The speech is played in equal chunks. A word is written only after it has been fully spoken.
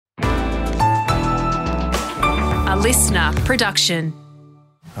listener production.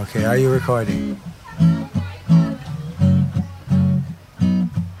 Okay, are you recording?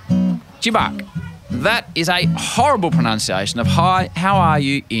 Jibak. That is a horrible pronunciation of hi, how are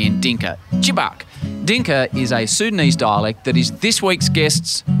you in Dinka. Jibak. Dinka is a Sudanese dialect that is this week's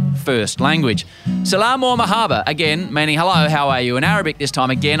guest's first language. Salam or mahaba, again, meaning hello, how are you in Arabic. This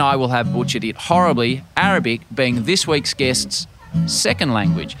time again, I will have butchered it horribly, Arabic being this week's guest's second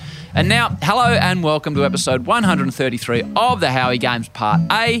language. And now, hello and welcome to episode 133 of the Howie Games Part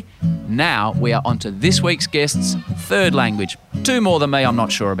A. Now we are on to this week's guest's third language. Two more than me, I'm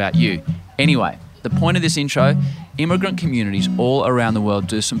not sure about you. Anyway, the point of this intro, immigrant communities all around the world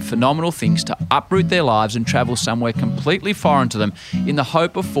do some phenomenal things to uproot their lives and travel somewhere completely foreign to them in the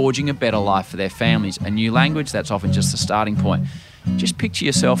hope of forging a better life for their families. A new language, that's often just the starting point. Just picture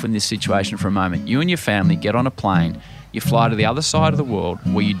yourself in this situation for a moment. You and your family get on a plane. You fly to the other side of the world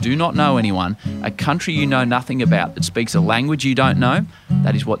where you do not know anyone, a country you know nothing about that speaks a language you don't know.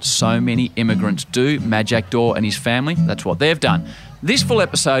 That is what so many immigrants do. Majak Daw and his family, that's what they've done. This full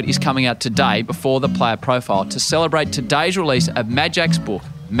episode is coming out today before the player profile to celebrate today's release of Majak's book,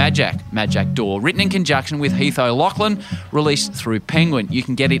 Majak Daw, written in conjunction with Heath O'Loughlin, released through Penguin. You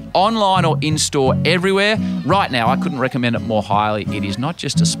can get it online or in-store everywhere. Right now, I couldn't recommend it more highly. It is not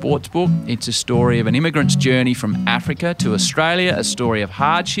just a sports book, it's a story of an immigrant's journey from Africa to Australia, a story of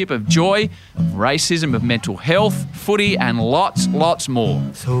hardship, of joy, of racism, of mental health, footy, and lots more.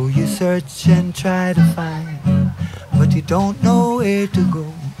 So you search and try to find, but you don't know where to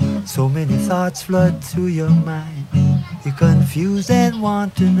go. So many thoughts flood through your mind. You're confused and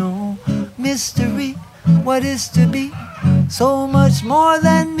want to know. Mystery, what is to be? So much more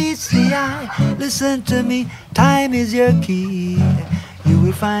than meets the eye. Listen to me, time is your key. You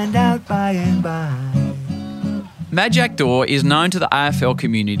will find out by and by. Majak Daw is known to the AFL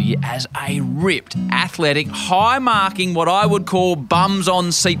community as a ripped, athletic, high-marking, what I would call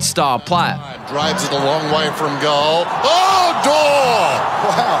bums-on-seat style player. Drives it a long way from goal. Oh, Daw!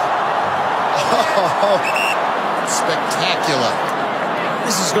 Wow. Spectacular.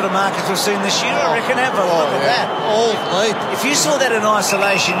 This is as good a mark as we've seen this year, I reckon. Have a look at that. All leap. If you saw that in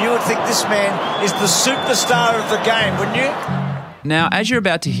isolation, you would think this man is the superstar of the game, wouldn't you? Now, as you're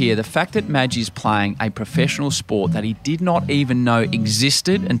about to hear, the fact that Madge is playing a professional sport that he did not even know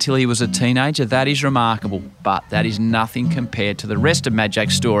existed until he was a teenager, that is remarkable, but that is nothing compared to the rest of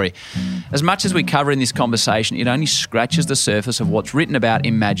Majak's story. As much as we cover in this conversation, it only scratches the surface of what's written about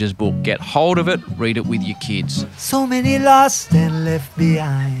in Madge's book. Get hold of it, read it with your kids. So many lost and left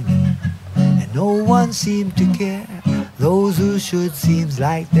behind, and no one seemed to care. Those who should seems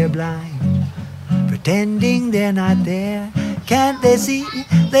like they're blind, pretending they're not there. Can't they see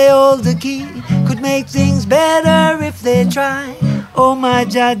they hold the key? Could make things better if they try. Oh my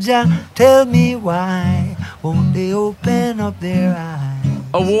Jaja, tell me why won't they open up their eyes?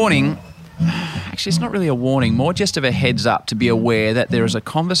 A warning. Actually, it's not really a warning, more just of a heads up to be aware that there is a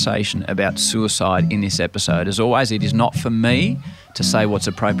conversation about suicide in this episode. As always, it is not for me to say what's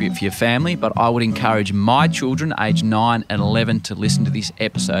appropriate for your family, but I would encourage my children aged 9 and 11 to listen to this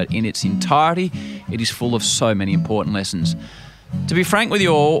episode in its entirety. It is full of so many important lessons. To be frank with you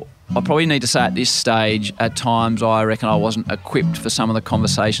all, I probably need to say at this stage, at times I reckon I wasn't equipped for some of the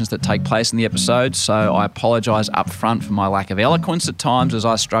conversations that take place in the episode, so I apologise up front for my lack of eloquence at times as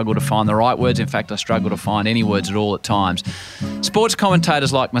I struggle to find the right words. In fact, I struggle to find any words at all at times. Sports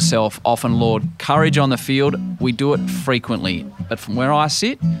commentators like myself often laud courage on the field. We do it frequently, but from where I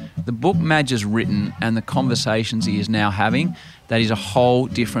sit, the book Madge has written and the conversations he is now having, that is a whole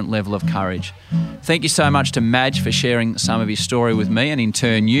different level of courage. Thank you so much to Madge for sharing some of his story with me, and in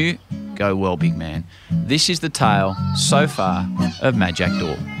turn you, go well, big man. This is the tale, so far, of Majak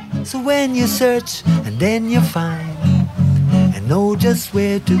Daw. So when you search and then you find, and know just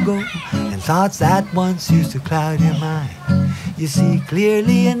where to go, and thoughts that once used to cloud your mind, you see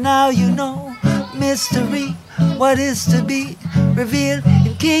clearly and now you know. Mystery, what is to be revealed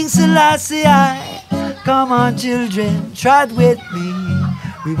in King Selassie I. Come on children, trot with me,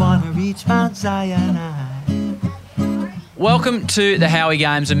 we want to reach Mount Zion I. Welcome to the Howie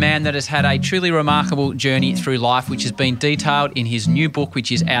Games, a man that has had a truly remarkable journey through life, which has been detailed in his new book,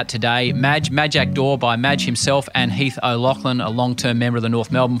 which is out today, Majak Daw, by Madge himself and Heath O'Loughlin, a long-term member of the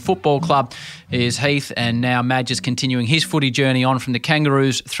North Melbourne Football Club. Is Heath, and now Madge is continuing his footy journey on from the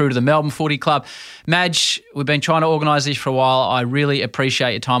Kangaroos through to the Melbourne Footy Club. Madge, we've been trying to organise this for a while. I really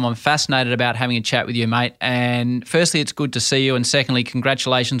appreciate your time. I'm fascinated about having a chat with you, mate. And firstly, it's good to see you. And secondly,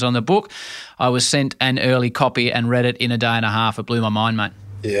 congratulations on the book. I was sent an early copy and read it in a day and a half. It blew my mind, mate.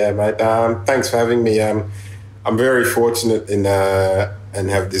 Yeah, mate. Thanks for having me. I'm very fortunate in and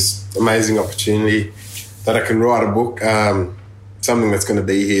have this amazing opportunity that I can write a book, something that's going to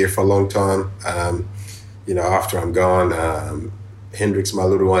be here for a long time. After I'm gone, Hendrix, my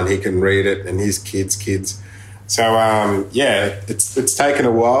little one, he can read it, and his kids. So it's taken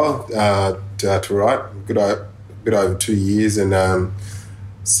a while to write, a bit over 2 years, and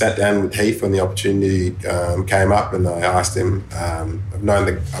sat down with Heath when the opportunity came up, and I asked him. I've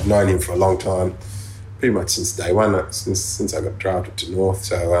known him for a long time, pretty much since day one, since I got drafted to North.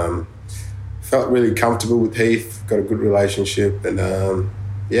 So felt really comfortable with Heath, got a good relationship, and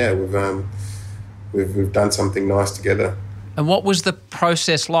we've done something nice together. And what was the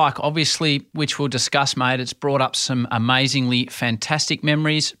process like? Obviously, which we'll discuss, mate, it's brought up some amazingly fantastic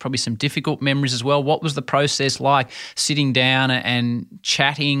memories, probably some difficult memories as well. What was the process like, sitting down and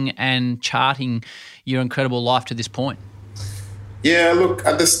chatting and charting your incredible life to this point? Yeah, look,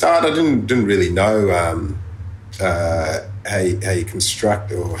 at the start I didn't really know how you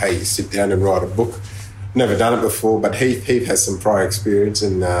construct or how you sit down and write a book. Never done it before, but Heath has some prior experience,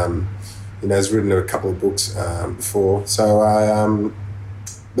 and has written a couple of books before. So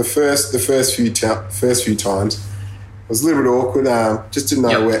the first few times it was a little bit awkward. Just didn't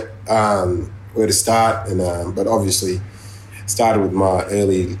know where to start, and but obviously started with my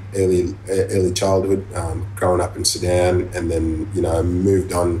early childhood, growing up in Sudan, and then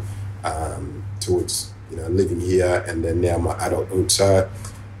moved on towards living here, and then now my adulthood. So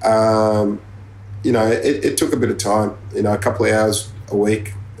it took a bit of time. A couple of hours a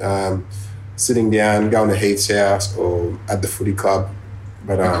week. Sitting down, going to Heath's house or at the footy club.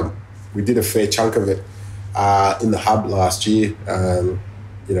 But we did a fair chunk of it in the hub last year.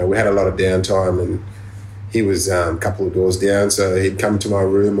 We had a lot of downtime, and he was a couple of doors down, so he'd come to my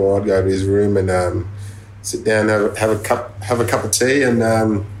room, or I'd go to his room and sit down, have a cup of tea, and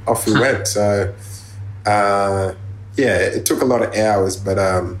off we went. So it took a lot of hours, but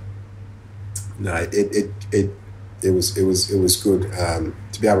it was good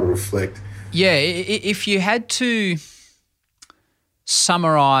to be able to reflect. Yeah, if you had to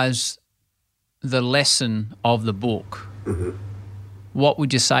summarise the lesson of the book, what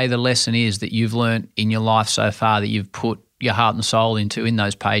would you say the lesson is that you've learnt in your life so far, that you've put your heart and soul into in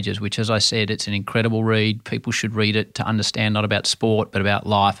those pages, which, as I said, it's an incredible read. People should read it to understand not about sport but about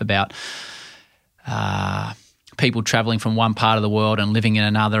life, about people travelling from one part of the world and living in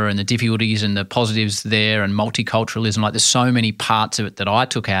another, and the difficulties and the positives there, and multiculturalism. Like, there's so many parts of it that I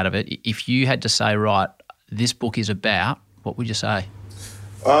took out of it. If you had to say, right, this book is about, what would you say?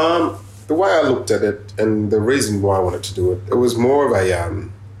 The way I looked at it, and the reason why I wanted to do it, it was more of a,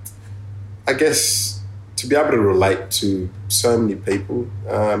 I guess, to be able to relate to so many people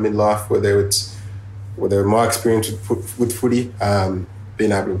in life, whether my experience with footy,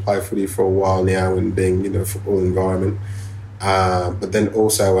 being able to play footy for a while now and being in a football environment, but then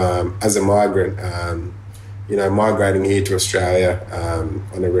also as a migrant, migrating here to Australia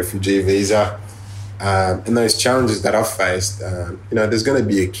on a refugee visa, and those challenges that I've faced. There's going to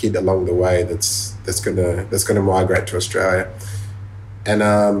be a kid along the way that's going to migrate to Australia,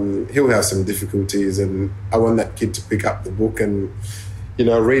 and he'll have some difficulties, and I want that kid to pick up the book and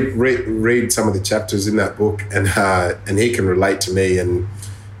read some of the chapters in that book, and he can relate to me, and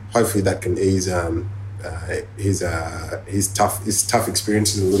hopefully that can ease his tough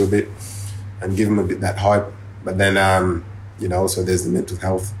experiences a little bit, and give him a bit that hope. But then also there's the mental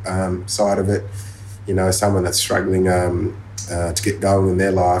health side of it. Someone that's struggling to get going in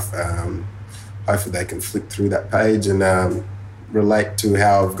their life. Hopefully they can flick through that page and relate to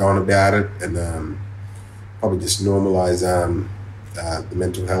how I've gone about it, and probably just normalise the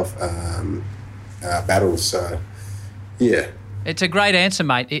mental health battles. So, yeah. It's a great answer,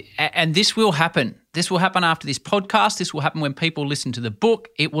 mate. And this will happen. This will happen after this podcast. This will happen when people listen to the book.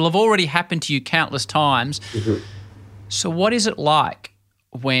 It will have already happened to you countless times. Mm-hmm. So what is it like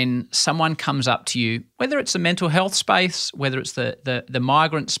when someone comes up to you, whether it's the mental health space, whether it's the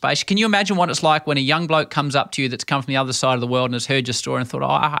migrant space? Can you imagine what it's like when a young bloke comes up to you that's come from the other side of the world and has heard your story and thought,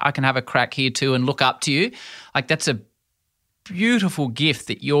 I can have a crack here too, and look up to you? Like, that's a beautiful gift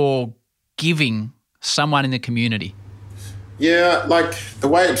that you're giving someone in the community. Yeah, like the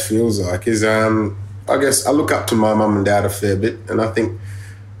way it feels like is, I guess I look up to my mum and dad a fair bit, and I think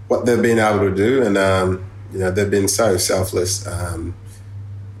what they've been able to do, and they've been so selfless.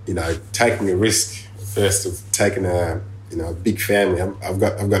 Taking a risk first of taking a big family. I've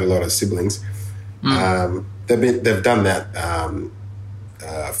got a lot of siblings. They've done that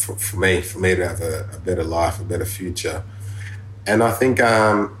for me to have a better life, a better future, and I think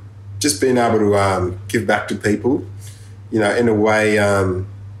just being able to give back to people. In a way,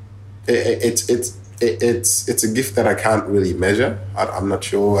 it's a gift that I can't really measure. I'm not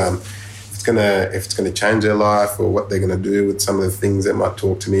sure if it's gonna change their life or what they're gonna do with some of the things they might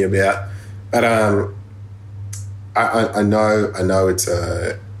talk to me about. But I know it's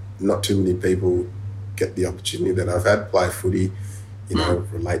not too many people get the opportunity that I've had, play footy,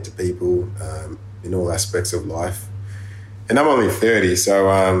 relate to people in all aspects of life. And I'm only 30, so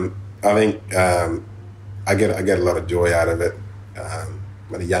I think I get a lot of joy out of it.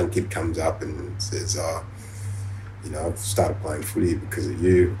 When a young kid comes up and says, I've started playing footy because of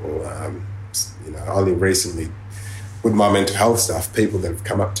you, or only recently with my mental health stuff, people that have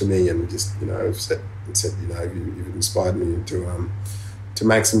come up to me and just said you've inspired me to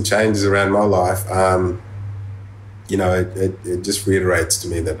make some changes around my life. It just reiterates to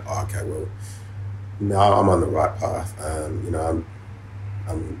me that I'm on the right path.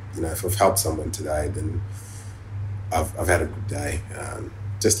 If I've helped someone today, then I've had a good day.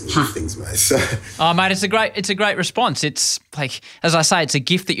 Just little things, mate. So. Oh, mate, it's a great response. It's like, as I say, it's a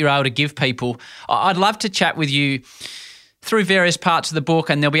gift that you're able to give people. I'd love to chat with you through various parts of the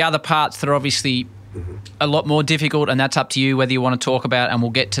book, and there'll be other parts that are obviously a lot more difficult, and that's up to you whether you want to talk about, and we'll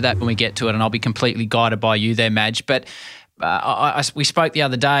get to that when we get to it, and I'll be completely guided by you there, Madge. But we spoke the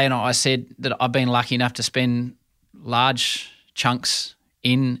other day, and I said that I've been lucky enough to spend large chunks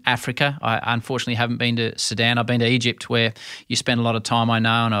in Africa. I unfortunately haven't been to Sudan. I've been to Egypt, where you spend a lot of time, I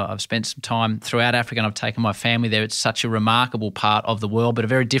know, and I've spent some time throughout Africa, and I've taken my family there. It's such a remarkable part of the world, but a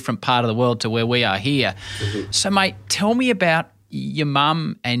very different part of the world to where we are here. Mm-hmm. So, mate, tell me about your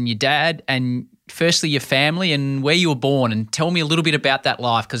mum and your dad, and firstly your family and where you were born, and tell me a little bit about that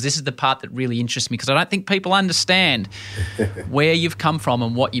life, because this is the part that really interests me, because I don't think people understand where you've come from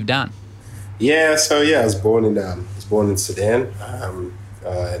and what you've done. I was born in Sudan.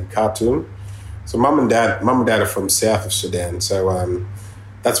 In Khartoum. So mum and dad are from south of Sudan. So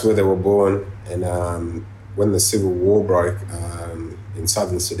that's where they were born. And when the civil war broke in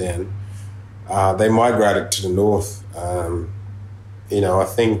southern Sudan, they migrated to the north. I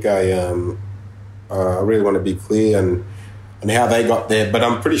think I really want to be clear on how they got there, but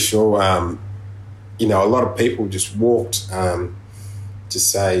I'm pretty sure, a lot of people just walked,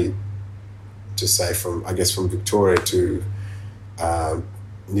 just say from Victoria to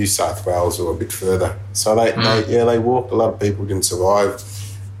New South Wales or a bit further. So they walked. A lot of people didn't survive,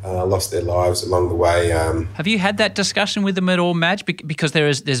 lost their lives along the way. Have you had that discussion with them at all, Madge? Because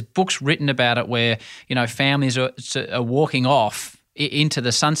there's books written about it where families are walking off into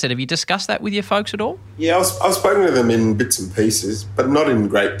the sunset. Have you discussed that with your folks at all? Yeah, I've spoken to them in bits and pieces, but not in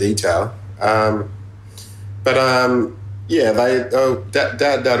great detail.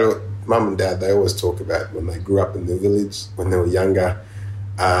 Mum and dad, they always talk about when they grew up in the village when they were younger.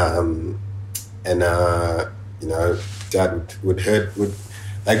 Dad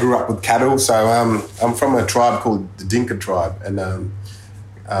they grew up with cattle. So I'm from a tribe called the Dinka tribe, and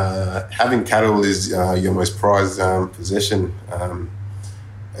having cattle is your most prized possession.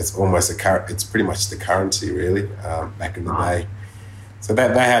 It's it's pretty much the currency, really, back in the day. So they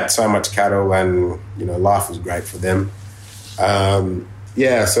had so much cattle, and life was great for them.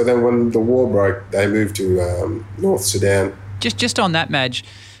 So then when the war broke, they moved to North Sudan. Just on that, Madge,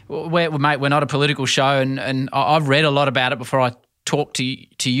 we're not a political show, and I've read a lot about it before I talk to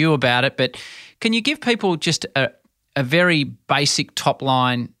you about it, but can you give people just a very basic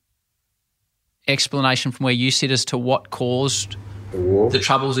top-line explanation from where you sit as to what caused the war, the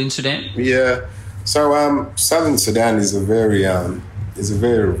troubles in Sudan? Yeah. So southern Sudan is a very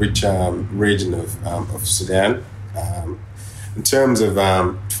rich region of Sudan. In terms of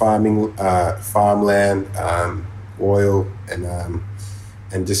farming, farmland, oil, and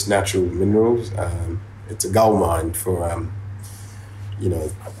just natural minerals, it's a gold mine for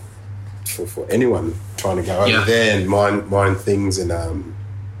anyone trying to go over there and mine things and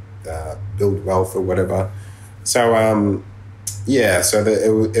build wealth or whatever. So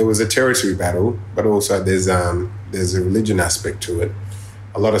it was a territory battle, but also there's a religion aspect to it.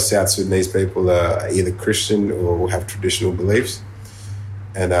 A lot of South Sudanese people are either Christian or have traditional beliefs,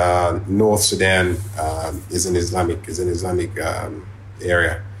 and North Sudan is an Islamic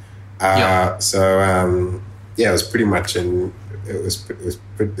area. It was pretty much they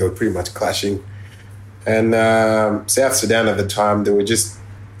were pretty much clashing. And South Sudan at the time, they were just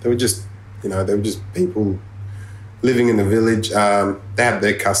people living in the village. They had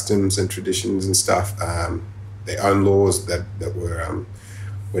their customs and traditions and stuff, their own laws that were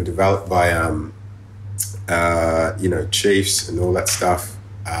developed by chiefs and all that stuff,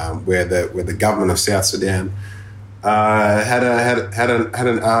 where the government of South Sudan had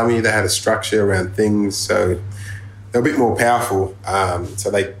an army. They had a structure around things, so they were a bit more powerful.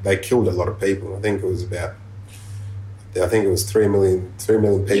 So they killed a lot of people. I think it was about I think it was 3 million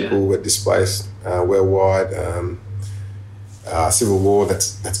people were displaced worldwide. Civil war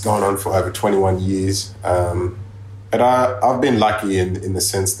that's gone on for over 21 years. But I've been lucky in the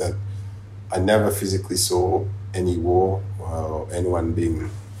sense that I never physically saw any war or anyone being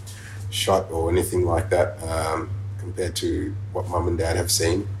shot or anything like that, compared to what mum and dad have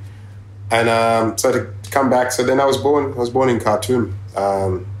seen. And so to come back, so then I was born in Khartoum,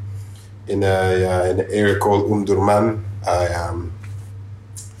 in an area called Umdurman.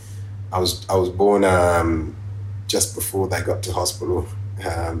 I was born just before they got to hospital.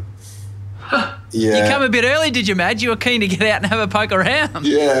 You come a bit early, did you, Madge? You were keen to get out and have a poke around.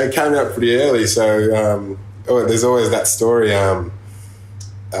 Yeah, I came out pretty early, so there's always that story.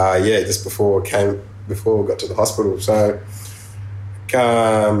 Just before we got to the hospital, so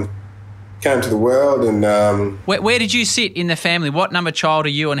came to the world and. Where did you sit in the family? What number child are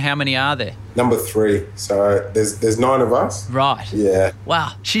you, and how many are there? Number 3. So there's 9 of us. Right. Yeah.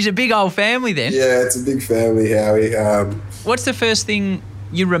 Wow, she's a big old family then. Yeah, it's a big family, Howie. What's the first thing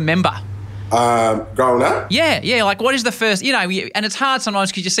you remember? Growing up? Yeah. Like, what is the first? And it's hard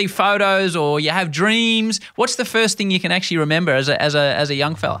sometimes because you see photos or you have dreams. What's the first thing you can actually remember as a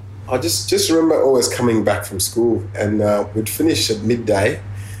young fella? I just remember always coming back from school and we'd finish at midday.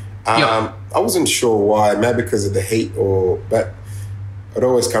 I wasn't sure why, maybe because of the heat but I'd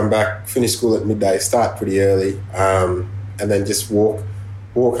always come back, finish school at midday, start pretty early, and then just walk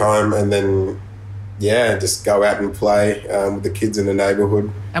home and then, just go out and play with the kids in the neighbourhood.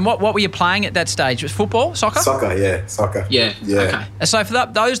 And what were you playing at that stage? Was football, soccer? Soccer. Yeah. Okay. So for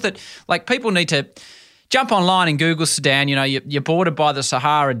those that, like, people need to jump online and Google Sudan. You're bordered by the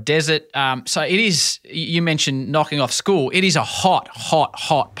Sahara Desert. So it is, you mentioned knocking off school. It is a hot, hot,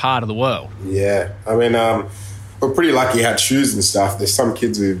 hot part of the world. Yeah. I mean, we're pretty lucky you had shoes and stuff. There's some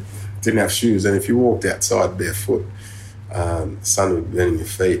kids who didn't have shoes, and if you walked outside barefoot, the sun would burn your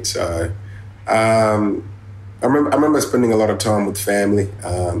feet. So I remember spending a lot of time with family,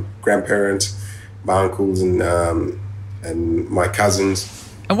 grandparents, my uncles and my cousins.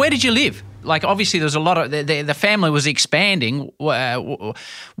 And where did you live? Like, obviously, there was a lot of the family was expanding.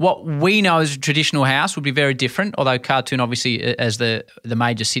 What we know as a traditional house would be very different. Although Khartoum, obviously, as the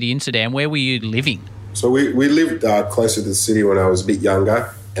major city in Sudan, where were you living? So we lived closer to the city when I was a bit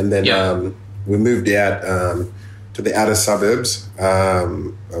younger, and then we moved out to the outer suburbs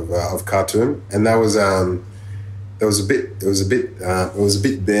of Khartoum, and that was it was a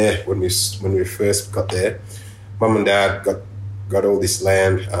bit bare when we first got there. Mum and Dad got all this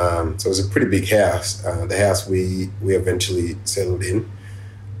land, so it was a pretty big house. The house we eventually settled in,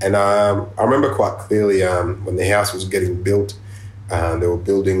 and I remember quite clearly when the house was getting built. They were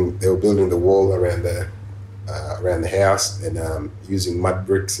building the wall around the house and using mud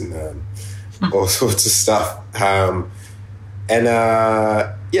bricks and all sorts of stuff.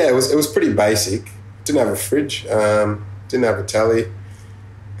 It was pretty basic. Didn't have a fridge. Didn't have a telly.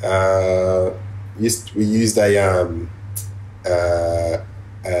 We used an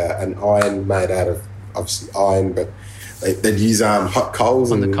iron made out of obviously iron, but they'd use hot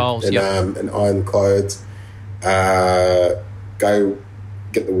coals and iron clothes. Go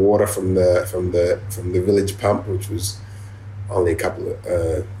get the water from the village pump, which was only it's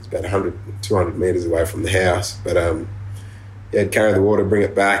about 100, 200 metres away from the house. But I'd carry the water, bring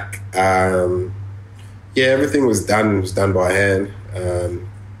it back. Everything was done by hand.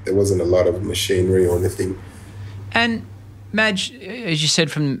 There wasn't a lot of machinery or anything. And Madge, as you said,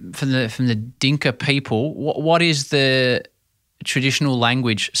 from the Dinka people, what is the traditional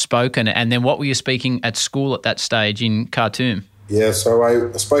language spoken, and then what were you speaking at school at that stage in Khartoum? Yeah, so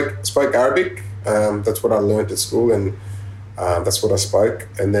I spoke Arabic. That's what I learned at school, and that's what I spoke.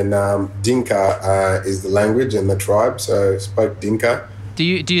 And then Dinka is the language and the tribe, so I spoke Dinka. Do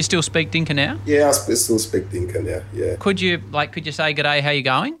you still speak Dinka now? Yeah, I still speak Dinka now. Yeah. Could you say "G'day, how you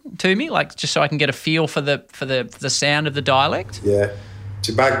going" to me, like just so I can get a feel for the sound of the dialect? Yeah,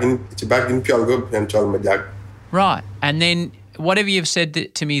 Chibagin Pyalgub and Chal Majak. Right, and then whatever you've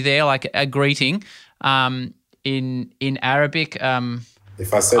said to me there, like a greeting, in Arabic.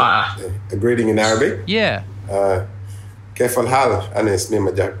 If I said a greeting in Arabic, yeah. Kaif al-hal, ana ismi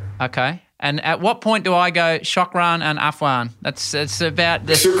Majak. Okay. And at what point do I go shukran and afwan? That's about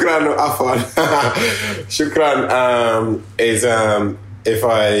the shukran or afwan. Shukran is if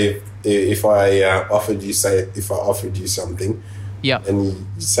I offered you something, yeah, and you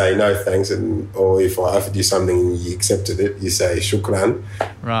say no thanks, or if I offered you something and you accepted it, you say shukran.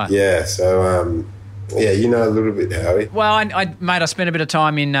 Right. Yeah. So Yeah, you know a little bit, Howie. Well, mate, I spent a bit of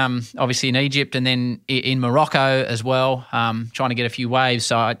time in obviously in Egypt and then in Morocco as well, trying to get a few waves.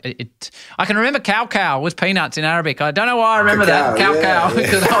 So I can remember cow was peanuts in Arabic. I don't know why I remember that cow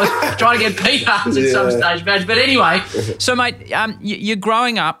because I was trying to get peanuts at some stage, Badge. But anyway, so mate, you're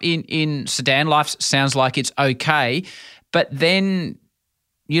growing up in Sudan. Life sounds like it's okay, but then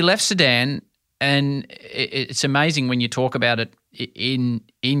you left Sudan, and it's amazing when you talk about it in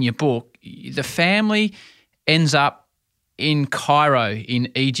your book. The family ends up in Cairo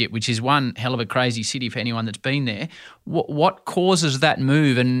in Egypt, which is one hell of a crazy city for anyone that's been there. What causes that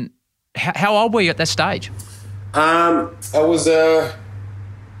move, and how old were you at that stage? I was 9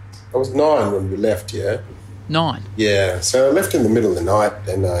 when we left. Yeah, 9. Yeah, so I left in the middle of the night,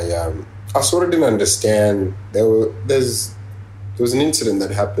 and I sort of didn't understand. There was an incident that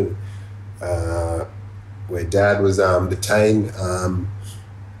happened where Dad was detained.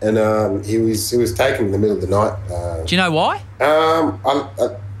 And he was taken in the middle of the night. Do you know why?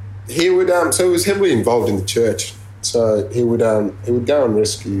 He would so he was heavily involved in the church. So he would go and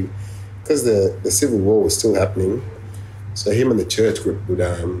rescue, because the civil war was still happening. So him and the church group would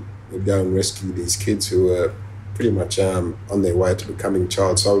go and rescue these kids who were pretty much on their way to becoming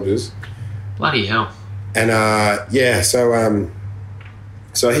child soldiers. Bloody hell! And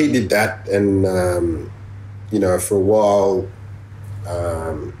so he did that, and for a while.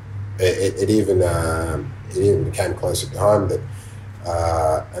 It even became closer to home that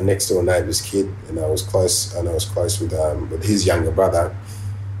a next door neighbour's kid, and I was close with his younger brother.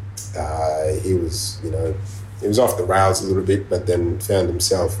 He was off the rails a little bit, but then found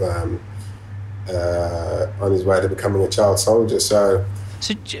himself on his way to becoming a child soldier. So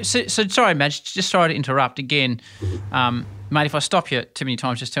sorry, Madge, just sorry to interrupt again. Mm-hmm. Mate, if I stop you too many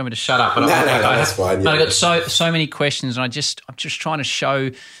times, just tell me to shut up. No, that's fine. I've got so many questions, and I'm just trying to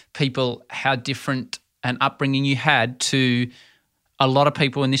show people how different an upbringing you had to a lot of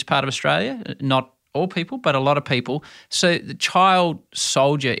people in this part of Australia. Not all people, but a lot of people. So the child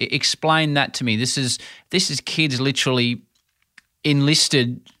soldier, explain that to me. This is kids literally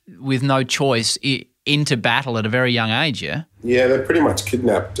enlisted with no choice into battle at a very young age. Yeah. Yeah, they're pretty much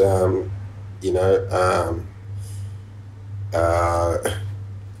kidnapped.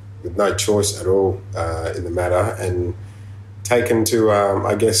 With no choice at all in the matter, and taken to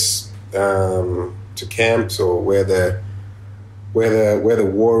to camps, or where the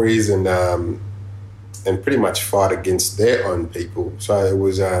war is, and pretty much fight against their own people. So it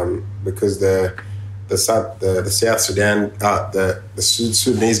was because the South Sudan, the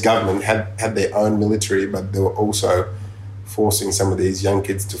Sudanese government had their own military, but they were also forcing some of these young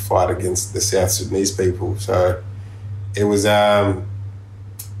kids to fight against the South Sudanese people. So it was,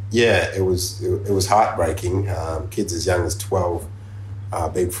 it was heartbreaking. Kids as young as 12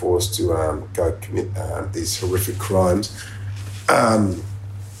 being forced to go commit these horrific crimes, and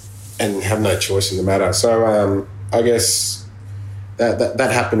have no choice in the matter. So I guess that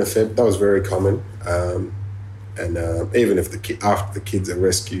happened. That was very common. And even if after the kids are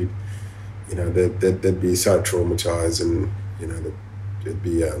rescued, they'd be so traumatized, and it'd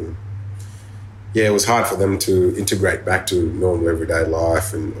be. It was hard for them to integrate back to normal everyday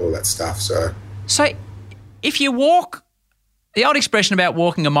life and all that stuff. So if you walk, the old expression about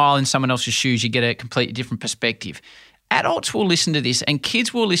walking a mile in someone else's shoes, you get a completely different perspective. Adults will listen to this, and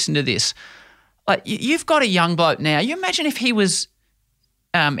kids will listen to this. Like, you've got a young bloke now. You imagine if he was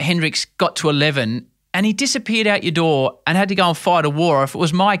Hendrix, got to 11 and he disappeared out your door and had to go and fight a war. Or if it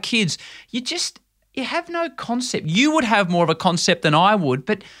was my kids, you have no concept. You would have more of a concept than I would,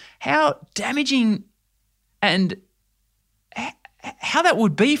 but how damaging and how that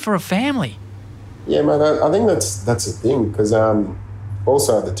would be for a family. Yeah, mate, I think that's the thing, because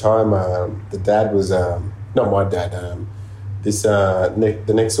also at the time the dad was not my dad.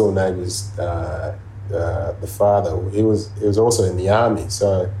 The next door neighbour's the father. He was also in the army,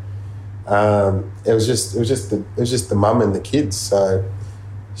 so it was just the mum and the kids. So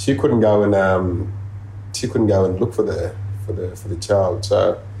she couldn't go and look for the child.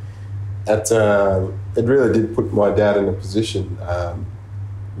 So it really did put my dad in a position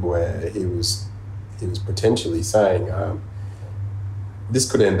where he was potentially saying,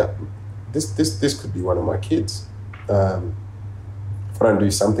 this could end up, this could be one of my kids if I don't do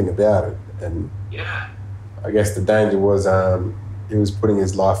something about it. And yeah, I guess the danger was he was putting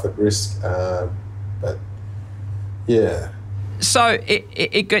his life at risk. But yeah. So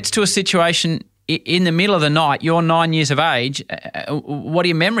it gets to a situation in the middle of the night. You're 9 years of age. What are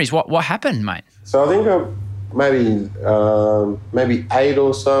your memories? What happened, mate? So I think maybe 8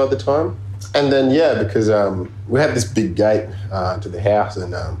 or so at the time. And then, because we had this big gate to the house,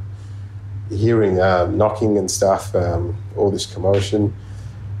 and, hearing knocking and stuff, all this commotion.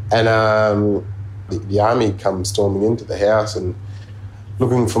 And the army come storming into the house and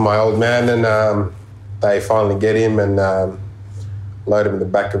looking for my old man, and they finally get him and load him in the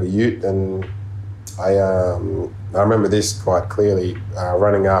back of a ute. And I remember this quite clearly,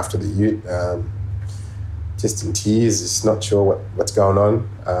 running after the ute, just in tears, just not sure what's going on.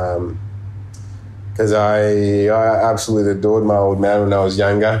 Because I absolutely adored my old man when I was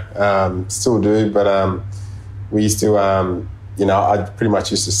younger, still do, but we used to, I pretty much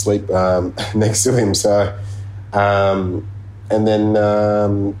used to sleep next to him. So, and then,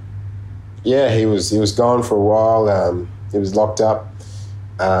 he was gone for a while. He was locked up.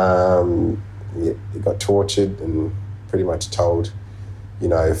 He got tortured and pretty much told,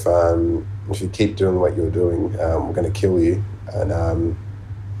 if you keep doing what you're doing, we're going to kill you. And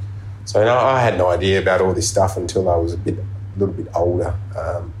so I had no idea about all this stuff until I was a little bit older,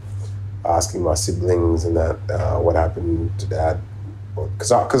 asking my siblings and that what happened to Dad,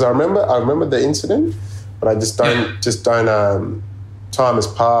 because I remember the incident, but I just don't. Time has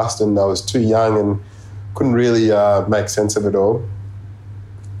passed and I was too young and couldn't really make sense of it all.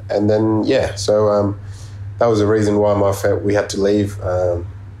 And then so that was the reason why we had to leave.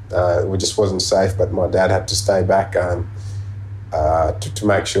 We just wasn't safe, but my dad had to stay back to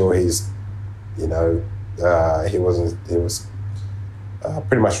make sure he was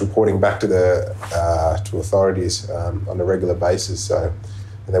pretty much reporting back to authorities on a regular basis. So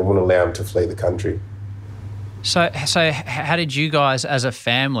they wouldn't allow him to flee the country. So how did you guys as a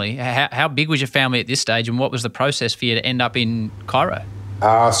family, how big was your family at this stage, and what was the process for you to end up in Cairo?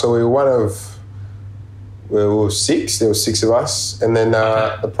 So we were six. There were six of us. And then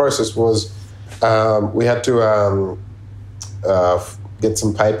the process was we had to get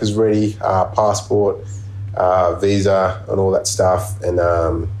some papers ready, passport, visa and all that stuff, and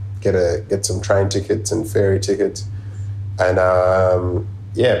get some train tickets and ferry tickets. And,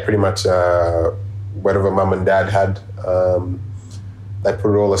 pretty much whatever Mum and Dad had, they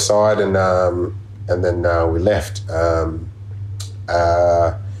put it all aside, and then we left.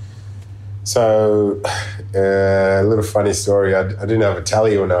 So a little funny story. I didn't have a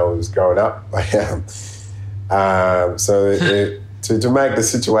tally when I was growing up. To make the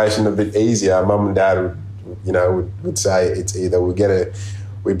situation a bit easier, Mum and Dad would say it's either we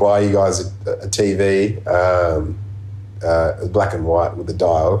buy you guys a TV, black and white with a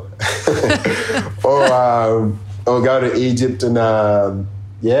dial, or go to Egypt and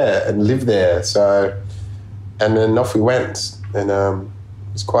live there. So, and then off we went, and it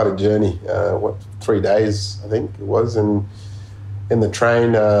was quite a journey. 3 days I think it was, and in the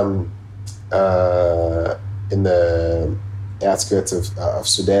train, in the outskirts of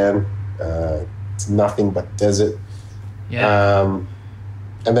Sudan. It's nothing but desert. Yeah.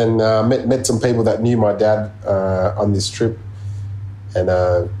 And then met some people that knew my dad on this trip, and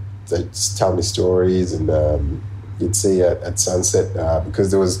they just tell me stories, and you'd see at sunset because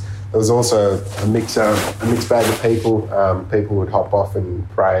there was also a mixed bag of people. People would hop off and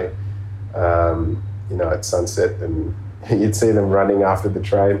pray, at sunset, and you'd see them running after the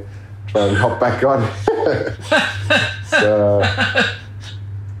train, try and hop back on.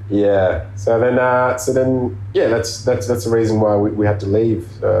 So that's the reason why we had to leave.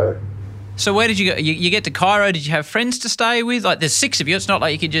 So where did you go? You get to Cairo. Did you have friends to stay with? Like, there's 6 of you. It's not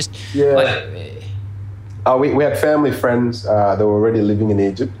like you could just. Yeah. We had family friends that were already living in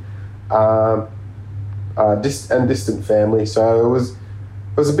Egypt, distant family. So it was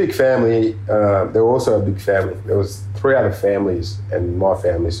a big family. There were also a big family. There was 3 other families and my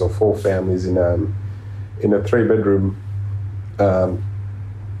family, so 4 families in a 3-bedroom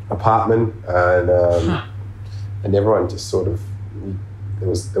apartment, and everyone just sort of. There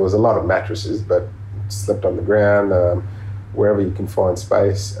was a lot of mattresses, but slept on the ground, wherever you can find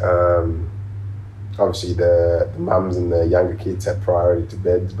space. Obviously, the mums and the younger kids had priority to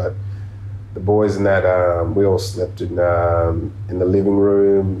beds, but the boys and that, we all slept in the living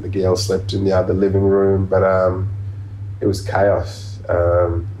room. The girls slept in the other living room, but it was chaos.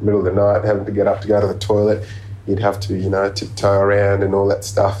 Middle of the night, having to get up to go to the toilet, you'd have to, tiptoe around and all that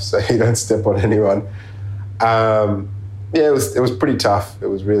stuff so you don't step on anyone. It was pretty tough. It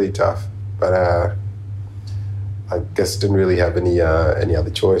was really tough, but I guess didn't really have any other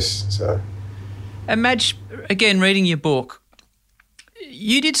choice. So, and Madge, again, reading your book, did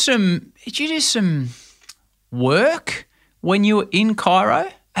you do some work when you were in Cairo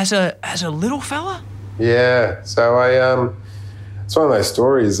as a little fella? Yeah. So it's one of those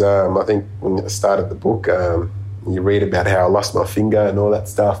stories. I think when I started the book, you read about how I lost my finger and all that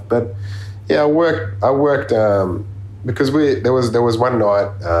stuff. But yeah, I worked. Because there was one night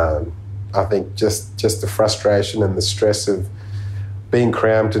I think just the frustration and the stress of being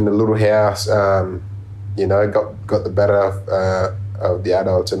cramped in a little house, got the better of the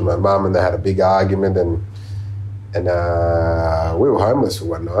adults and my mum, and they had a big argument, and we were homeless for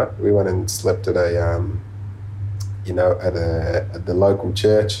one night. We went and slept at at the local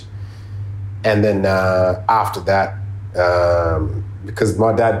church, and then after that, because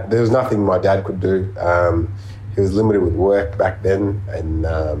there was nothing my dad could do. He was limited with work back then, and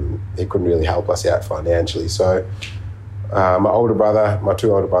he couldn't really help us out financially. So my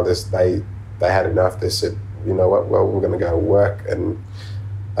two older brothers, they had enough. They said, you know what, well, we're going to go to work. And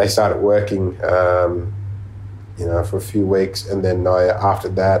they started working, for a few weeks. And then after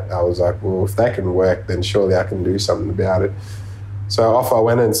that, I was like, well, if they can work, then surely I can do something about it. So off I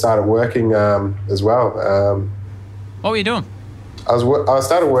went and started working as well. What were you doing? I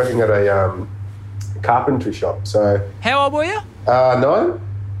started working at a carpentry shop. So how old were you? 9.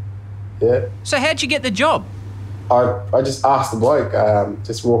 Yeah. So how'd you get the job? I just asked the bloke.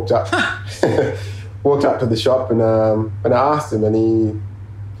 Just walked up to the shop and I asked him, and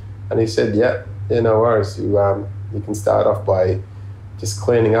he said, yeah, no worries. You can start off by just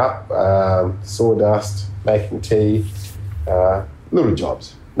cleaning up, sawdust, making tea, little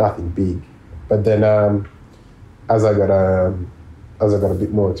jobs, nothing big. But then as I got a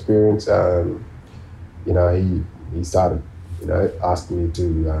bit more experience, he started, asking me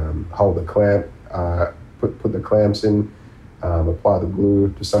to hold the clamp, put the clamps in, apply the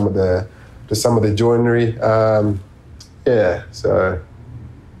glue to some of the joinery. So I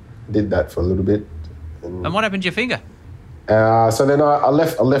did that for a little bit. And what happened to your finger? So then I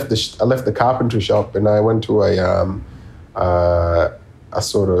left the carpentry shop and I went to a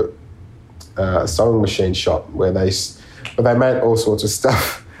sort of sewing machine shop where they made all sorts of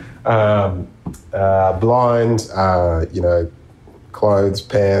stuff, blinds, clothes,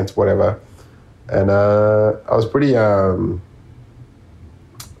 pants, whatever. And I was pretty, I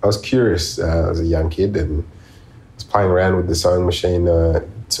was curious as a young kid, and I was playing around with the sewing machine.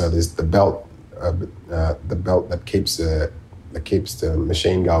 So there's the belt that keeps the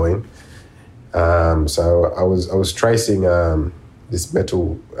machine going. So I was tracing this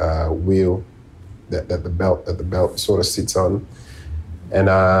metal wheel that the belt sort of sits on, and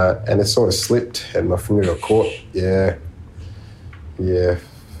it sort of slipped, and my finger got caught. Yeah.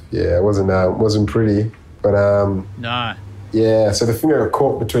 It wasn't pretty, but no. Yeah, so the finger got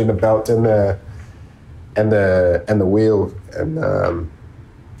caught between the belt and the wheel, and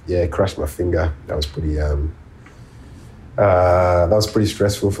crushed my finger. That was pretty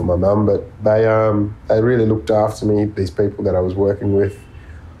stressful for my mum, but they really looked after me. These people that I was working with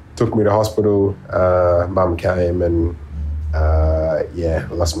took me to hospital. Mum came and I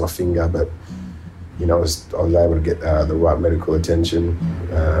lost my finger, but I was able to get the right medical attention.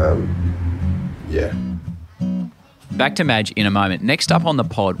 Back to Madge in a moment. Next up on the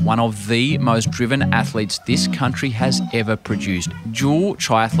pod, one of the most driven athletes this country has ever produced. Dual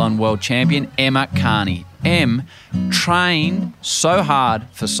triathlon world champion Emma Kearney. Em trained so hard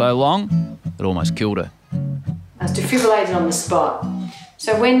for so long, it almost killed her. I was defibrillated on the spot.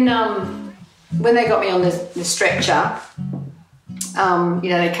 So when they got me on the stretcher,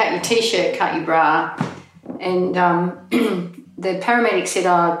 they cut your T-shirt, cut your bra, and the paramedic said,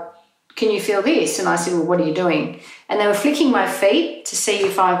 can you feel this? And I said, well, what are you doing? And they were flicking my feet to see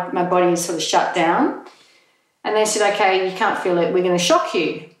if my body was sort of shut down. And they said, okay, you can't feel it, we're going to shock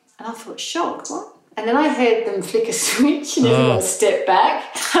you. And I thought, shock, what? And then I heard them flick a switch and everyone stepped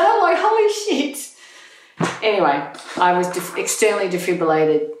back. And I'm like, holy shit. Anyway, I was externally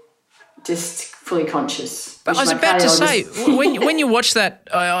defibrillated, just fully conscious. But I was about to say, when you watch that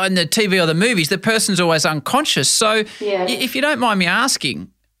on the TV or the movies, the person's always unconscious. So if you don't mind me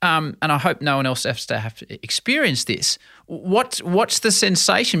asking, and I hope no one else has to have to experience this, what's the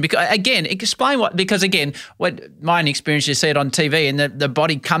sensation? Because again, explain what my experience, you see it on TV and the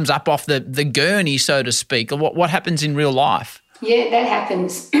body comes up off the gurney, so to speak. What happens in real life? Yeah, that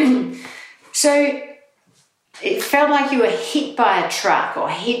happens. So it felt like you were hit by a truck or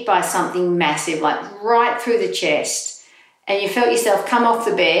hit by something massive, like right through the chest, and you felt yourself come off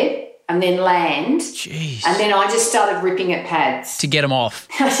the bed and then land. Jeez. And then I just started ripping at pads. To get them off.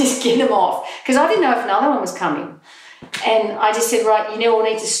 I just get them off because I didn't know if another one was coming. And I just said, right, we'll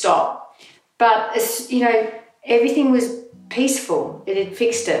need to stop. But, everything was peaceful. It had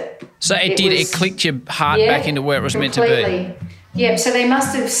fixed it. So it clicked your heart back into where it was completely meant to be. Yeah, so they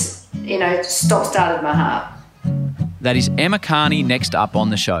must have, started my heart. That is Emma Kearney next up on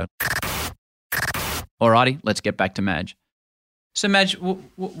the show. Alrighty, let's get back to Madge. So Madge,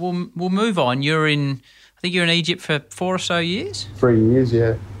 we'll move on. I think you're in Egypt for 4 or so years? 3 years,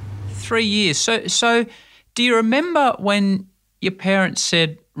 yeah. 3 years. So do you remember when your parents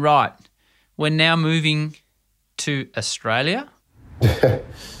said, right, we're now moving to Australia?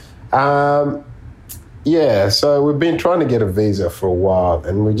 Yeah, so we've been trying to get a visa for a while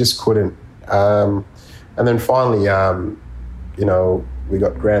and we just couldn't. And then finally, we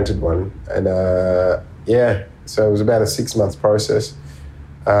got granted one. And so it was about a 6 month process.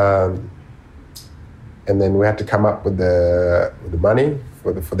 And then we had to come up with the money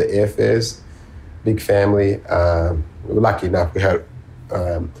for the airfares. Big family. We were lucky enough. We had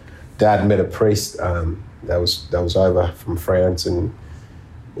Dad met a priest that was over from France, and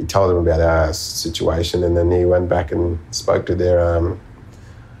he told him about our situation. And then he went back and spoke to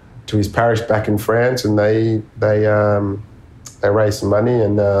to his parish back in France, and they raised some money,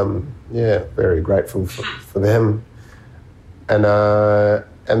 and very grateful for them. And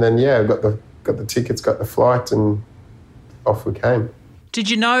then got the tickets, got the flight, and off we came. Did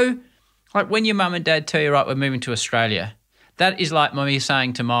you know, like when your mum and dad tell you, right, we're moving to Australia, that is like me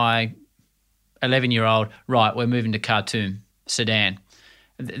saying to my 11-year-old, right, we're moving to Khartoum, Sudan.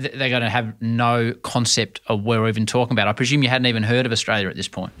 They're going to have no concept of what we're even talking about. I presume you hadn't even heard of Australia at this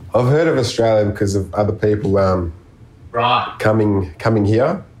point. I've heard of Australia because of other people coming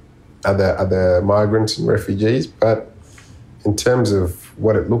here, other migrants and refugees. But in terms of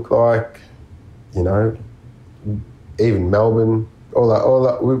what it looked like, even Melbourne, I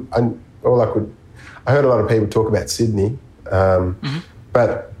heard a lot of people talk about Sydney,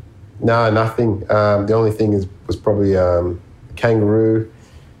 but no, nothing. The only thing was probably kangaroo.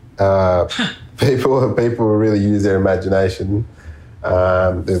 People really use their imagination.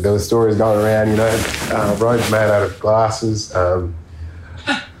 There were stories going around, roads made out of glasses,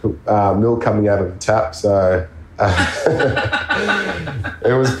 milk coming out of the tap. So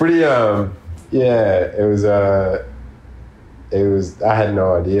it was pretty. It was. I had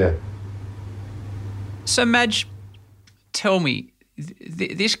no idea. So, Madge, tell me,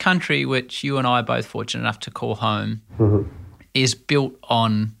 this country, which you and I are both fortunate enough to call home, is built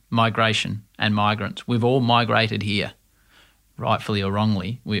on migration and migrants. We've all migrated here, rightfully or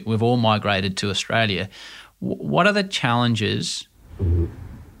wrongly. We've all migrated to Australia. What are the challenges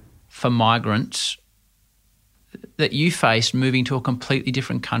for migrants that you face moving to a completely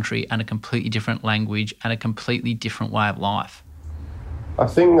different country and a completely different language and a completely different way of life? I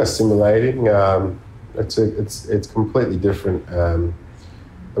think assimilating. It's completely different.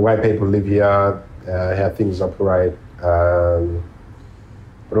 The way people live here, how things operate,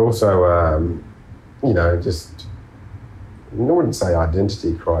 but also, just, I wouldn't say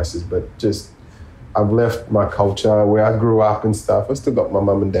identity crisis, but just I've left my culture where I grew up and stuff. I still got my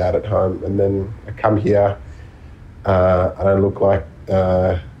mum and dad at home, and then I come here. I don't look like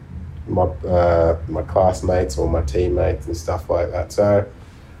my classmates or my teammates and stuff like that. So,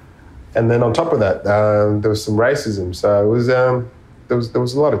 and then on top of that, there was some racism. So it was there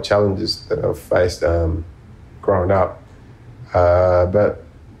was a lot of challenges that I've faced growing up. But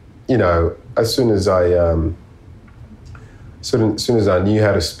as soon as I knew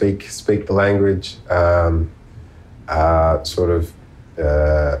how to speak the language,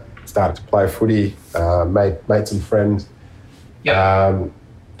 started to play footy, made some friends. Yep.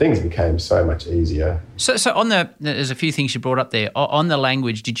 Things became so much easier. So there's a few things you brought up there. On the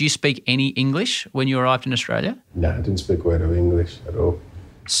language, did you speak any English when you arrived in Australia? No, I didn't speak a word of English at all.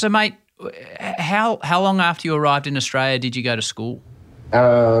 So, mate, how long after you arrived in Australia did you go to school?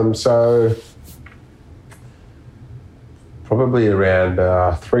 So probably around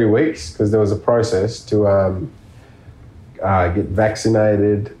 3 weeks, because there was a process to get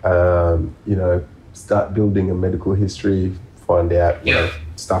vaccinated, start building a medical history, find out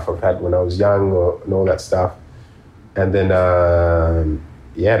stuff I've had when I was young and all that stuff. And then,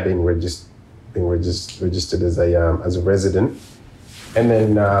 being registered as a resident. And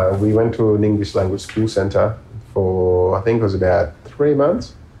then we went to an English language school centre for, I think it was about 3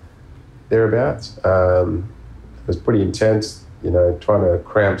 months, thereabouts. It was pretty intense, trying to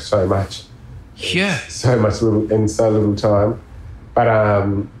cram so much. Yeah. So much in so little time. But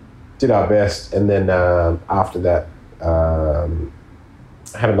did our best. And then after that,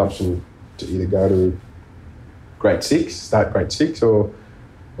 I had an option to either go to start grade 6 or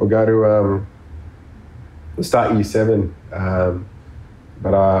go to start year 7.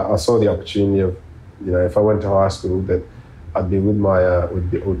 But I saw the opportunity of, if I went to high school, that I'd be with my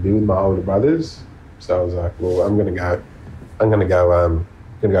would be with my older brothers. So I was like, well, I'm gonna go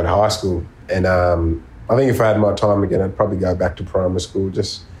to high school. And I think if I had my time again, I'd probably go back to primary school.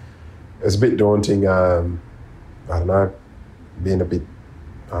 Just, it's a bit daunting. I don't know, being a bit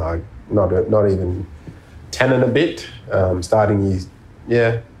not even 10 and a bit, starting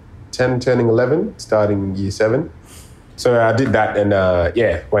year 10, turning 11, starting year 7. So I did that and,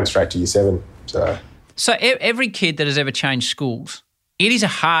 went straight to year 7. So every kid that has ever changed schools, it is a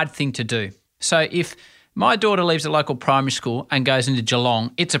hard thing to do. So if my daughter leaves the local primary school and goes into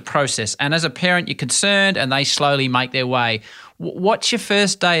Geelong, it's a process. And as a parent, you're concerned and they slowly make their way. What's your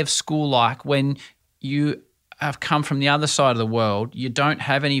first day of school like when you have come from the other side of the world, you don't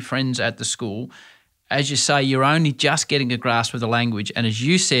have any friends at the school? As you say, you're only just getting a grasp of the language. And as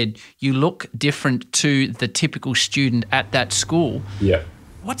you said, you look different to the typical student at that school. Yeah.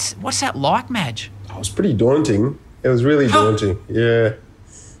 What's that like, Madge? It was pretty daunting. It was really daunting. Yeah.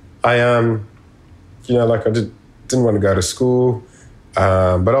 I didn't want to go to school.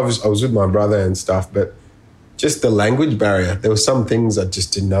 But I was with my brother and stuff. But just the language barrier, there were some things I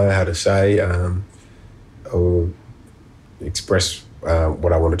just didn't know how to say or express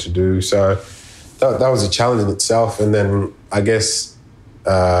what I wanted to do. So that was a challenge in itself. And then I guess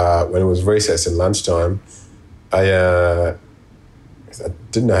when it was recess and lunchtime, I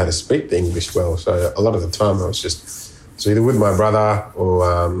didn't know how to speak the English well. So a lot of the time I was either with my brother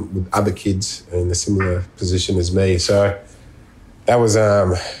or with other kids in a similar position as me. So that was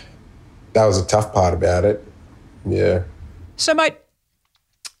a tough part about it. Yeah. So, mate,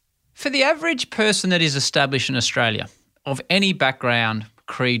 for the average person that is established in Australia, of any background,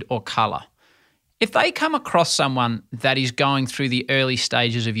 creed or colour, if they come across someone that is going through the early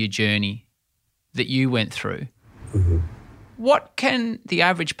stages of your journey that you went through, what can the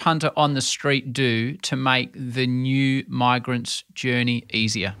average punter on the street do to make the new migrant's journey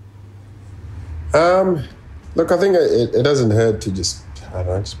easier? Look, I think it doesn't hurt to just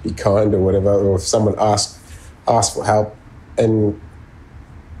be kind or whatever, or if someone asks for help. And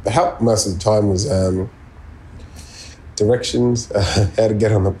the help most of the time was directions, how to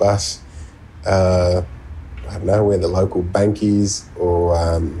get on the bus, I don't know, where the local bank is, or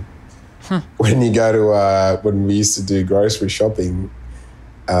when you go to, when we used to do grocery shopping,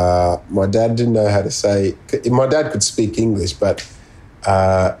 my dad didn't know how to say, my dad could speak English, but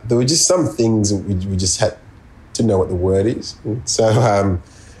there were just some things that we just didn't know what the word is. So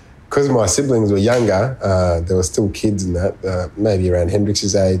because my siblings were younger, there were still kids in that, maybe around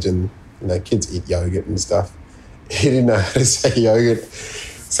Hendrix's age, and kids eat yogurt and stuff. He didn't know how to say yogurt.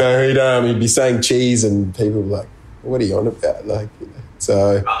 So he'd be saying cheese and people were like, what are you on about?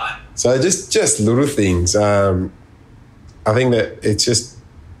 So just little things. I think that it's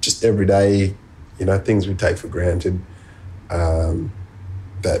just everyday, things we take for granted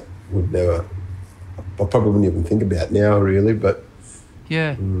that I probably wouldn't even think about now really, but.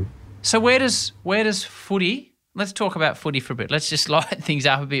 Yeah. So where does footy, let's talk about footy for a bit. Let's just light things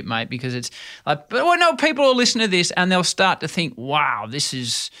up a bit, mate, because it's like, people will listen to this and they'll start to think, wow, this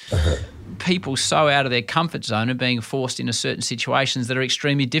is people so out of their comfort zone and being forced into certain situations that are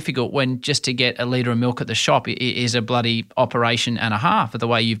extremely difficult when just to get a litre of milk at the shop is a bloody operation and a half, the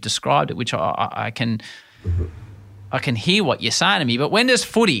way you've described it, which I can hear what you're saying to me. But when does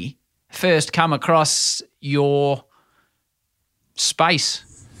footy first come across your space?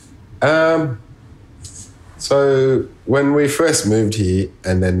 So when we first moved here,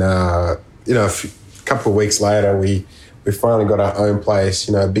 and then a couple of weeks later, we finally got our own place,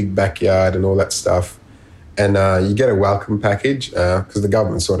 a big backyard and all that stuff, and you get a welcome package because the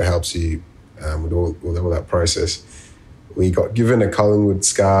government sort of helps you with all that process. We got given a Collingwood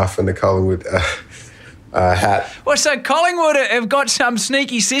scarf and a Collingwood hat. Well, so Collingwood have got some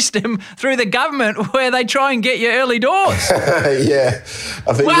sneaky system through the government where they try and get you early doors. Yeah,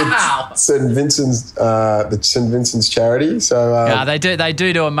 I think it's St Vincent's, the St Vincent's charity. So they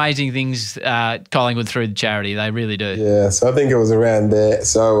do amazing things, Collingwood, through the charity. They really do. Yeah, so I think it was around there.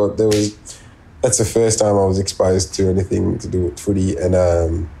 So that's the first time I was exposed to anything to do with footy, and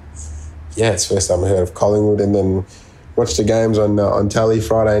it's the first time I heard of Collingwood, and then watched the games on telly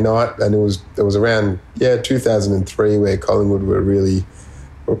Friday night, and it was around 2003 where Collingwood were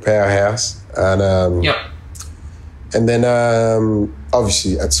a powerhouse, and and then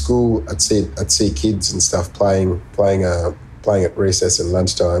obviously at school I'd see kids and stuff playing at recess and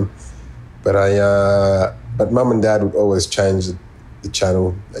lunchtime, but Mum and Dad would always change the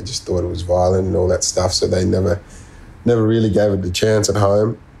channel. They just thought it was violent and all that stuff, so they never really gave it the chance at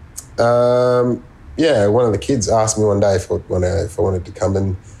home. One of the kids asked me one day if I wanted to come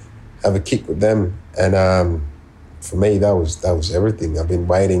and have a kick with them, and for me that was everything. I've been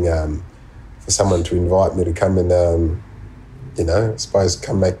waiting for someone to invite me to come and I suppose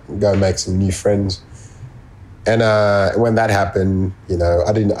go make some new friends. And when that happened,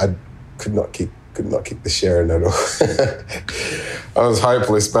 I could not kick the Sharon at all. I was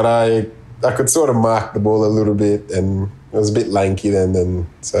hopeless, but I could sort of mark the ball a little bit, and I was a bit lanky then,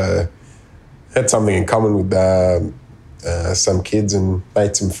 so I had something in common with some kids and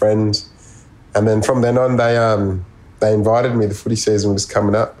made some friends. And then from then on, they invited me. The footy season was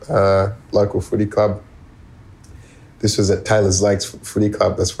coming up, local footy club. This was at Taylor's Lakes Footy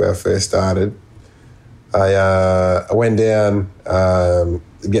Club. That's where I first started. I went down to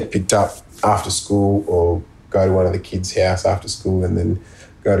get picked up after school or go to one of the kids' house after school and then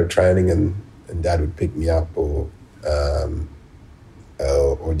go to training and Dad would pick me up or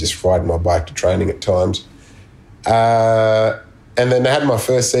just ride my bike to training at times. And then I had my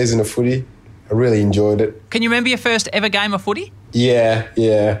first season of footy. I really enjoyed it. Can you remember your first ever game of footy? Yeah.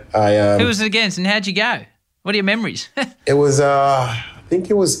 Who was it against and how'd you go? What are your memories? It was, I think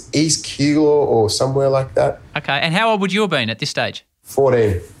it was East Keilor or somewhere like that. Okay, and how old would you have been at this stage?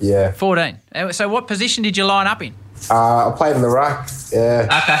 14, yeah. 14. So what position did you line up in? I played in the ruck, yeah.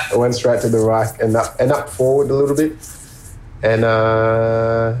 Okay. I went straight to the ruck and up forward a little bit. And,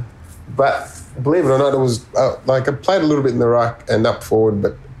 but believe it or not, it was, I played a little bit in the ruck and up forward,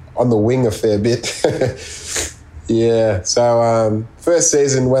 but on the wing a fair bit. Yeah, so first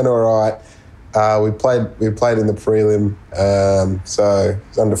season went all right. We played in the prelim, so it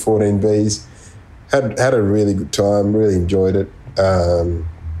was under 14 Bs. Had a really good time, really enjoyed it.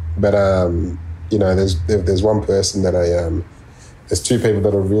 But there's one person that there's two people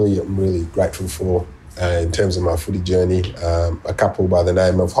that I'm really grateful for in terms of my footy journey. A couple by the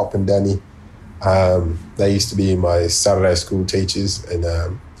name of Hop and Danny. They used to be my Saturday school teachers,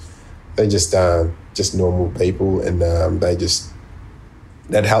 and they just normal people, and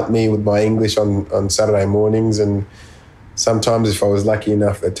they'd help me with my English on Saturday mornings, and sometimes if I was lucky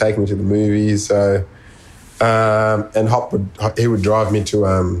enough, they'd take me to the movies. So, and Hop would drive me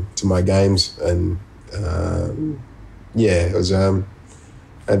to my games, and it was.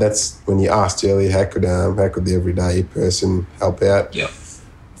 And that's when you asked earlier, how could the everyday person help out? Yeah,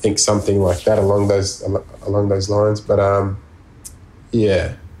 I think something like that along those lines. But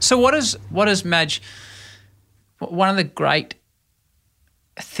yeah. So what is Madge? One of the great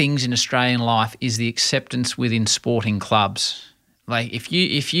things in Australian life is the acceptance within sporting clubs. Like if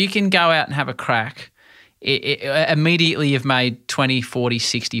you can go out and have a crack, immediately you've made 20, 40,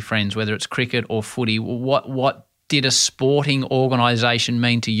 60 friends, whether it's cricket or footy. What did a sporting organisation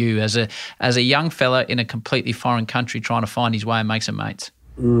mean to you as a young fella in a completely foreign country trying to find his way and make some mates?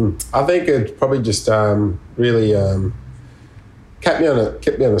 I think it probably just really kept me on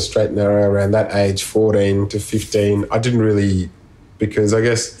a straight and narrow around that age, 14 to 15. I didn't really, because I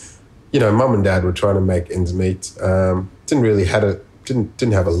guess, Mum and Dad were trying to make ends meet.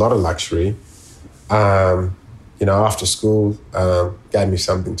 Didn't have a lot of luxury. After school, gave me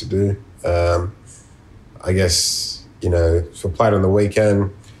something to do. I guess, if I played on the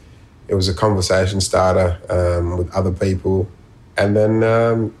weekend, it was a conversation starter with other people, and then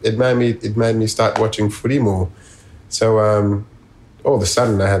it made me start watching footy more. So all of a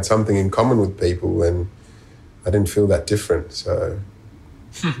sudden, I had something in common with people, and I didn't feel that different. So,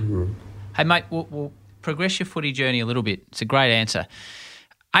 Hey mate, we'll progress your footy journey a little bit. It's a great answer.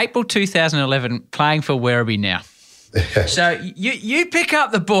 April 2011, playing for Werribee now. So you pick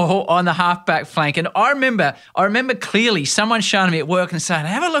up the ball on the halfback flank, and I remember clearly someone showing me at work and saying,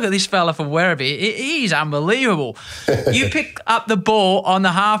 "Have a look at this fella for Werribee. He's unbelievable." You pick up the ball on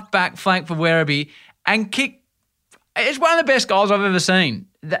the halfback flank for Werribee and kick. It's one of the best goals I've ever seen.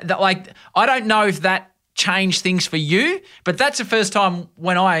 I don't know if that changed things for you, but that's the first time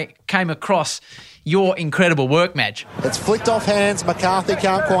when I came across your incredible work, Madge. It's flicked off hands. McCarthy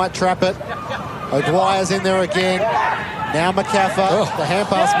can't quite trap it. O'Dwyer's in there again. Now McCaffer. The hand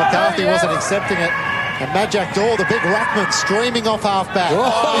pass, McCarthy wasn't accepting it. And Majak Daw, the big ruckman, streaming off half-back.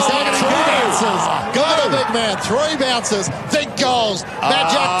 He's had three bounces. Got a big man. Three bounces. Big goals.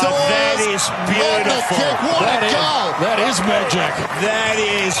 Majak Daw. That is beautiful. What a goal. That is magic. That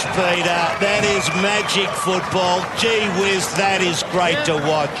is, Peter. That is magic football. Gee whiz, that is great to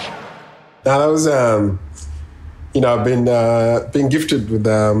watch. Now that was, I've been gifted with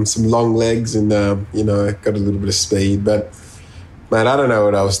some long legs and got a little bit of speed, but man, I don't know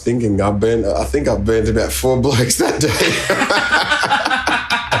what I was thinking. I think I burnt about 4 blokes that day.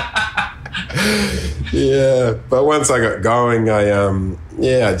 Yeah, but once I got going, I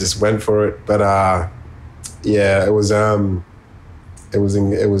just went for it. But it was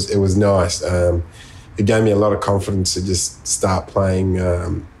nice. It gave me a lot of confidence to just start playing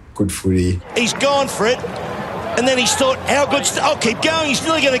good footy. He's gone for it, and then he's thought, how good, I'll keep going. He's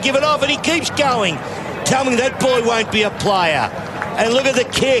nearly going to give it off, and he keeps going. Tell me that boy won't be a player. And look at the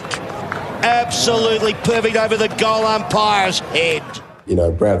kick. Absolutely perfect over the goal umpire's head.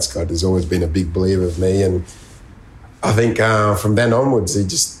 Brad Scott has always been a big believer of me, and I think from then onwards, they're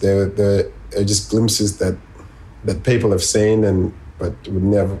just glimpses that people have seen but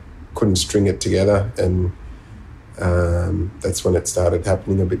couldn't string it together, and that's when it started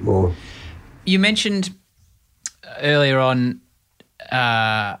happening a bit more. You mentioned earlier on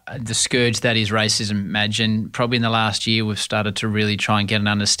the scourge that is racism, Madge, and probably in the last year we've started to really try and get an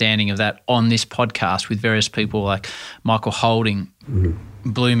understanding of that on this podcast with various people like Michael Holding.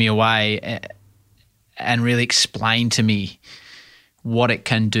 Blew me away and really explained to me what it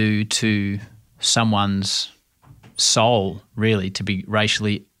can do to someone's soul, really, to be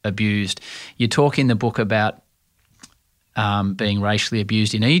racially abused. You talk in the book about being racially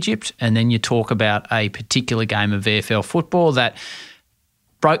abused in Egypt, and then you talk about a particular game of VFL football that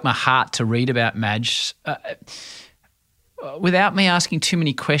broke my heart to read about, Madge. Without me asking too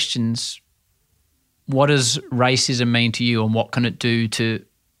many questions, what does racism mean to you, and what can it do to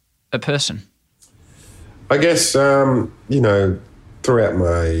a person? I guess throughout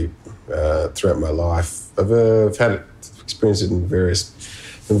my life, I've had experienced it in various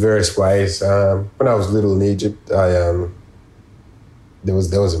ways. When I was little in Egypt, there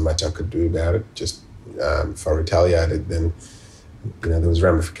wasn't much I could do about it. Just if I retaliated, then there was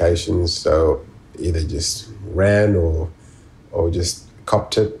ramifications. So either just ran or just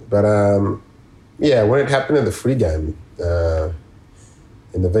copped it. But when it happened in the footy game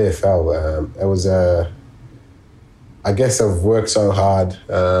in the VFL, it was I guess I've worked so hard,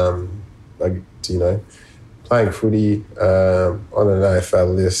 playing footy on an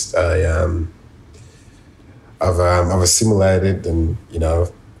AFL list. I've assimilated, and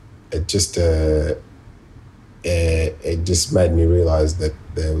it just made me realise that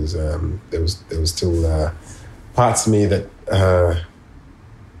there was still parts of me that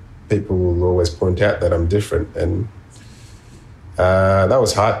people will always point out that I'm different, and that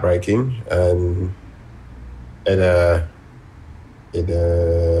was heartbreaking, and I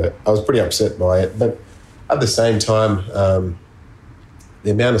was pretty upset by it, but at the same time, the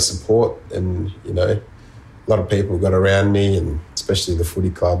amount of support and a lot of people got around me, and especially the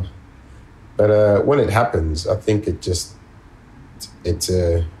footy club. But when it happens, I think it's just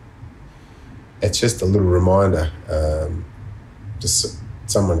a little reminder, just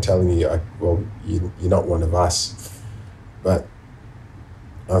someone telling you, you're not one of us. But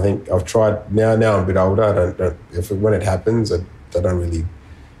I think I've tried now. Now I'm a bit older. When it happens, I don't really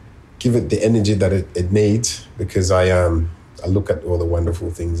give it the energy that it needs, because I look at all the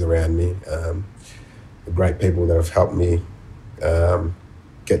wonderful things around me, the great people that have helped me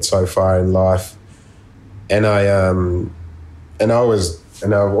get so far in life, and I always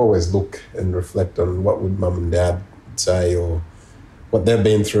look and reflect on what would mum and dad say, or what they've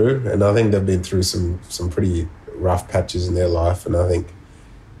been through, and I think they've been through some pretty rough patches in their life, and I think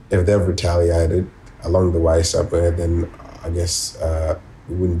if they've retaliated along the way somewhere, then I guess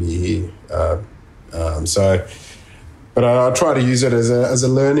we wouldn't be here. But I try to use it as a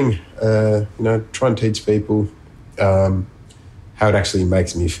learning, try and teach people how it actually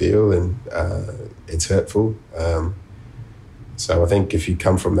makes me feel, and it's hurtful. So I think if you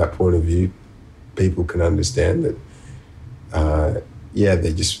come from that point of view, people can understand that,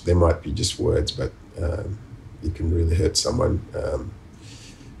 they might be just words, but you can really hurt someone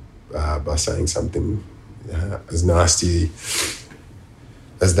by saying something as nasty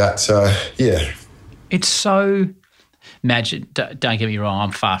as that. So, yeah. It's so magic. Don't get me wrong,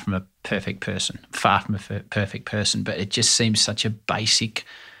 I'm far from a perfect person, but it just seems such a basic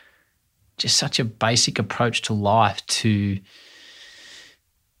approach to life to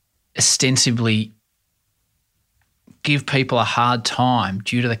ostensibly give people a hard time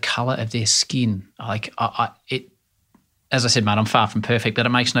due to the colour of their skin. As I said, mate, I'm far from perfect, but it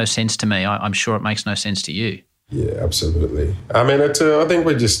makes no sense to me. I'm sure it makes no sense to you. Yeah, absolutely. I mean, I think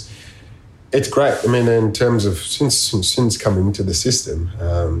it's great. I mean, in terms of since coming into the system,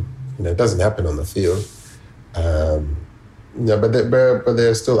 it doesn't happen on the field. But there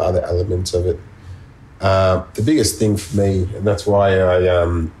are still other elements of it. The biggest thing for me, and that's why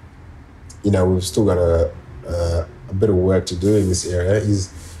we've still got a bit of work to do in this area,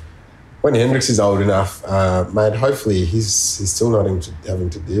 is when Hendricks is old enough, mate, hopefully he's still not having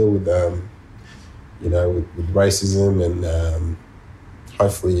to deal with with racism, and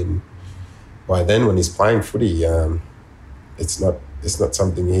hopefully by then when he's playing footy, it's not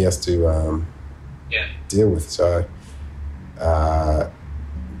something he has to deal with. So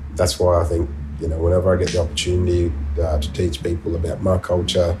that's why I think whenever I get the opportunity to teach people about my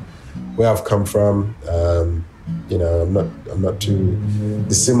culture, where I've come from, I'm not too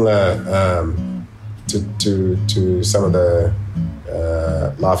dissimilar to some of the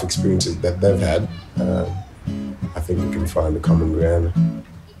life experiences that they've had. I think we can find a common ground.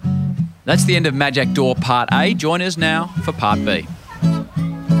 That's the end of Majak Daw Part A. Join us now for Part B.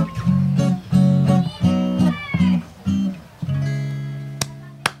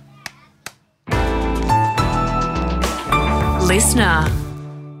 Listener.